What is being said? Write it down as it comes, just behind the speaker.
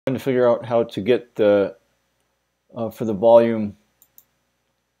Trying to figure out how to get the for the volume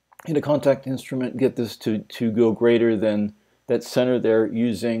in a Kontakt instrument, get this to go greater than that center there,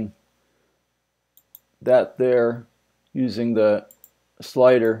 using that there, using the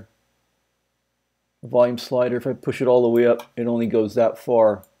slider, the volume slider. If I push it all the way up, it only goes that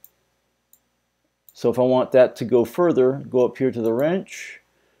far. So if I want that to go further, go up here to the wrench,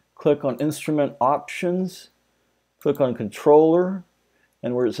 click on Instrument Options, click on Controller,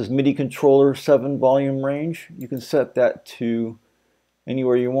 and where it says MIDI Controller 7 volume range, you can set that to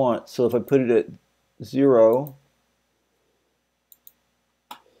anywhere you want. So if I put it at 0,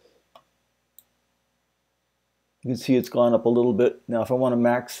 you can see it's gone up a little bit. Now if I want to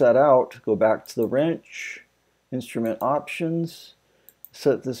max that out, go back to the wrench, Instrument Options,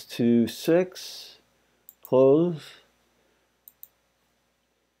 set this to 6, close.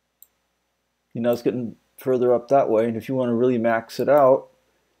 You know, it's getting further up that way, and if you want to really max it out,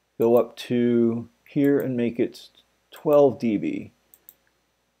 go up to here and make it 12 dB.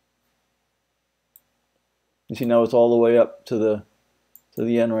 You see now it's all the way up to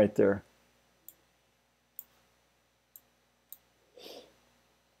the end right there.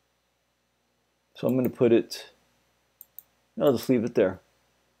 So I'm going to put it, I'll just leave it there.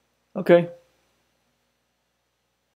 Okay.